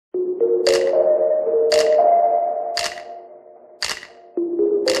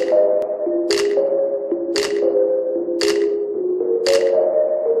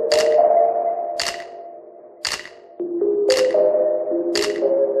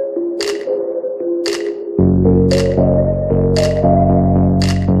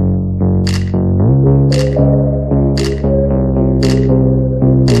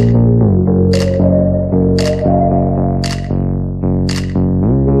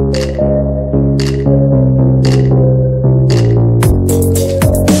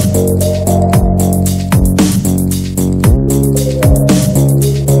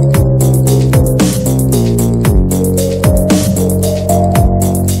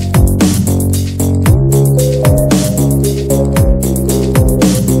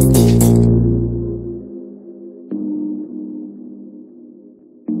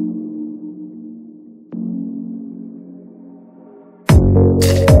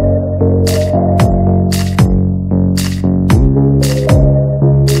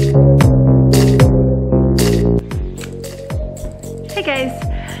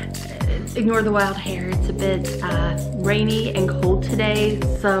Ignore the wild hair. It's a bit rainy and cold today,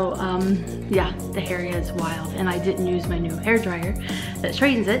 so yeah, the hair is wild, and I didn't use my new hair dryer that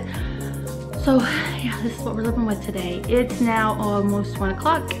straightens it. So yeah, this is what we're living with today. It's now almost 1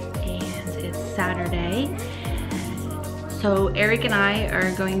 o'clock and it's Saturday. So Eric and I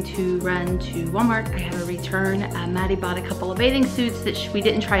are going to run to Walmart. I have a return. Maddie bought a couple of bathing suits that we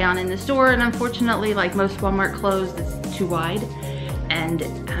didn't try on in the store, and unfortunately, like most Walmart clothes, it's too wide. And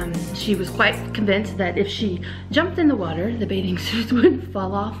she was quite convinced that if she jumped in the water, the bathing suits would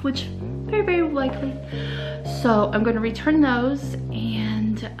fall off, which very, very likely. So I'm gonna return those,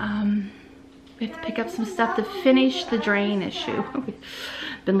 and we have to pick up some stuff to finish the drain issue. We've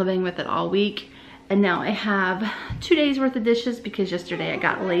been living with it all week. And now I have 2 days worth of dishes because yesterday I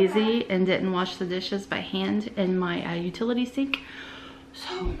got lazy and didn't wash the dishes by hand in my utility sink.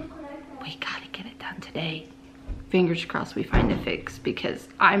 So we gotta get it done today. Fingers crossed we find a fix, because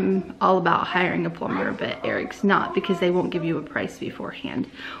I'm all about hiring a plumber, but Eric's not, because they won't give you a price beforehand.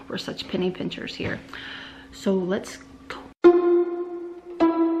 We're such penny pinchers here. So let's go.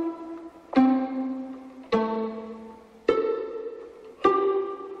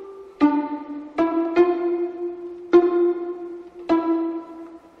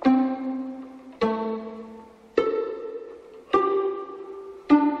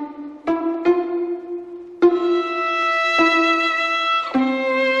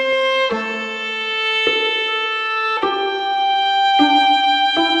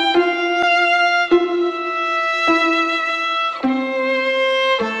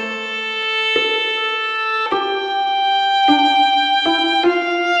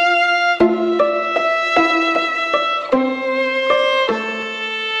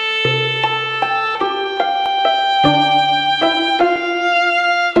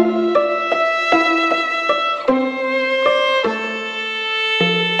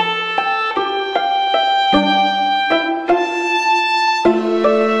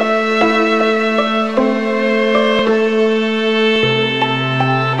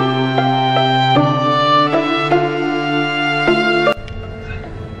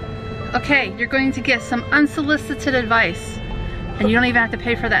 Okay, you're going to get some unsolicited advice, and you don't even have to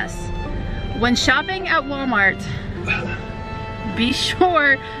pay for this. When shopping at Walmart, be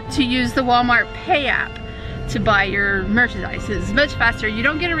sure to use the Walmart Pay app to buy your merchandise. It's much faster. You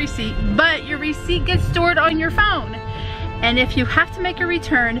don't get a receipt, but your receipt gets stored on your phone. And if you have to make a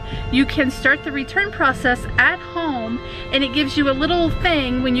return, you can start the return process at home, and it gives you a little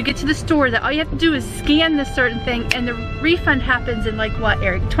thing when you get to the store that all you have to do is scan this certain thing, and the refund happens in, like, what,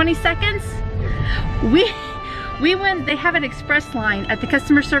 Eric, 20 seconds? We went, they have an express line at the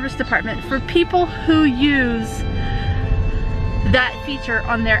customer service department for people who use that feature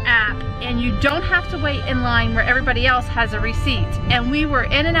on their app, and you don't have to wait in line where everybody else has a receipt. And we were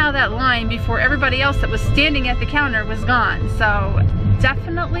in and out of that line before everybody else that was standing at the counter was gone. So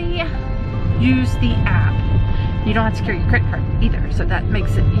definitely use the app. You don't have to carry your credit card either, so that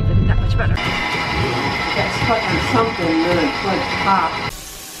makes it even that much better. That's fucking something really good pop.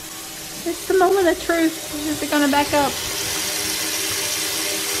 It's the moment of truth. Is it gonna back up?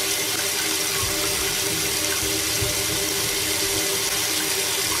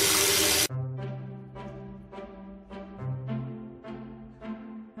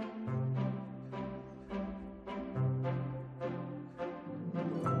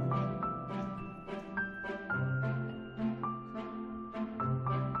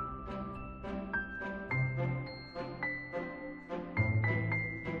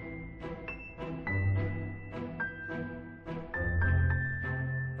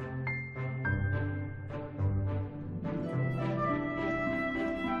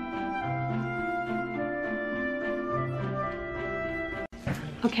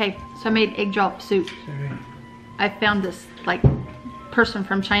 Okay, so I made egg drop soup. I found this like person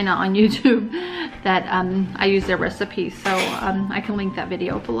from China on YouTube that I use their recipe, so I can link that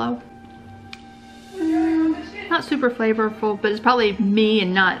video below. Not super flavorful, but it's probably me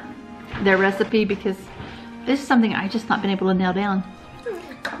and not their recipe, because this is something I just not been able to nail down.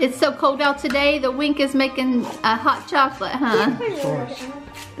 It's so cold out today. The Wink is making a hot chocolate, huh?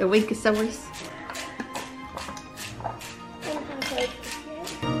 The Wink is so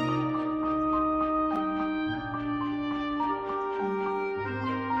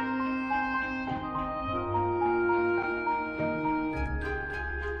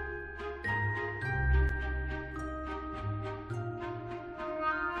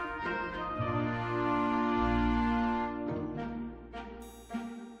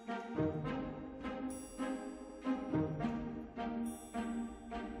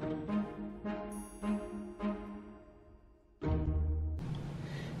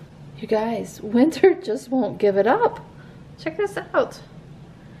You guys, winter just won't give it up. Check this out.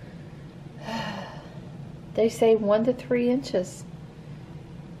 They say 1 to 3 inches.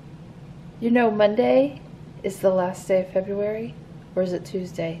 You know Monday is the last day of February? Or is it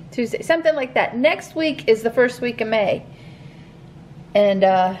Tuesday? Tuesday, something like that. Next week is the first week of May. And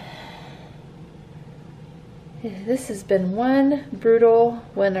this has been one brutal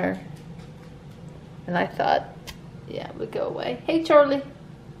winter. And I thought, yeah, it would go away. Hey, Charlie.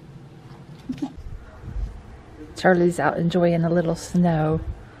 Charlie's out enjoying a little snow.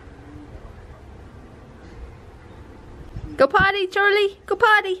 Go potty, Charlie. Go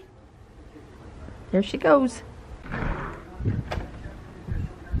potty. There she goes.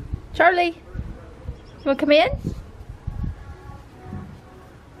 Charlie, you want to come in?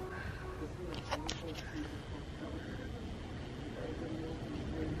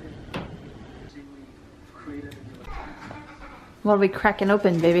 What are we cracking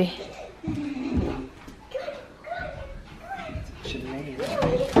open, baby?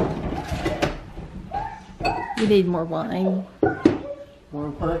 We need more wine. More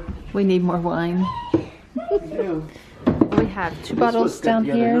what? We need more wine. We do. We have 2 bottles down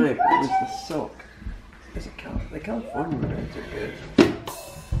here. Night, it was the silk. The California ones are good.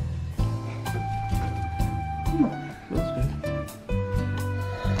 Smells good.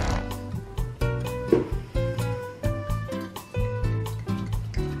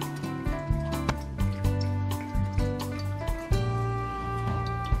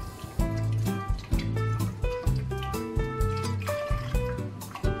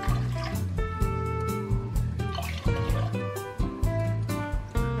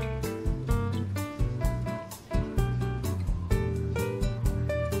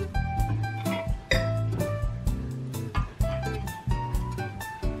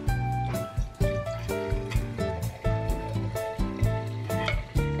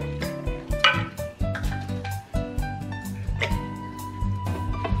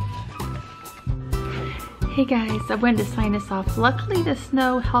 Hey guys, I wanted to sign us off. Luckily the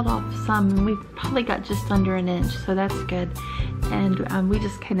snow held off some, and we probably got just under an inch, so that's good. And we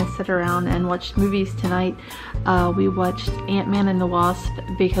just kind of sat around and watched movies tonight. We watched Ant-Man and the Wasp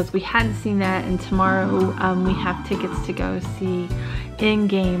because we hadn't seen that, and tomorrow we have tickets to go see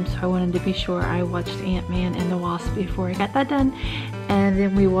Endgame, so I wanted to be sure I watched Ant-Man and the Wasp before I got that done. And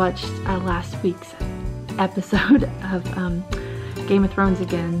then we watched last week's episode of Game of Thrones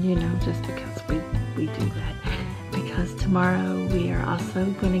again, you know, just because we do that, because tomorrow we are also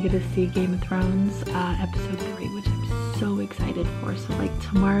going to get to see Game of Thrones episode 3, which I'm so excited for. So like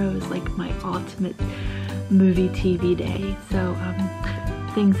tomorrow is like my ultimate movie TV day. So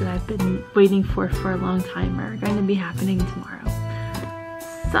things that I've been waiting for a long time are going to be happening tomorrow.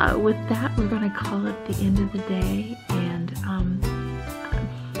 So with that, we're going to call it the end of the day, and I'm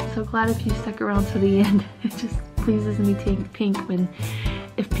so glad if you stuck around to the end. It just pleases me pink when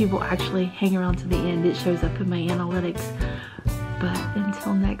if people actually hang around to the end. It shows up in my analytics. But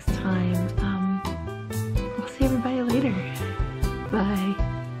until next time, I'll see everybody later.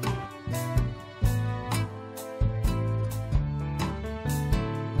 Bye.